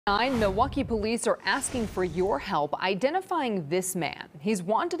Milwaukee police are asking for your help identifying this man. He's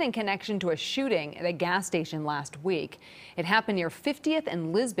wanted in connection to a shooting at a gas station last week. It happened near 50th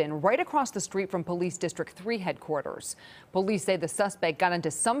and Lisbon, right across the street from Police District 3 headquarters. Police say the suspect got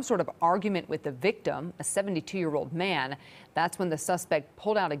into some sort of argument with the victim, a 72-year-old man. That's when the suspect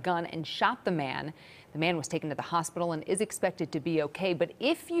pulled out a gun and shot the man. The man was taken to the hospital and is expected to be okay. But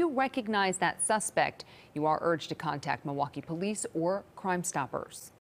if you recognize that suspect, you are urged to contact Milwaukee police or Crime Stoppers.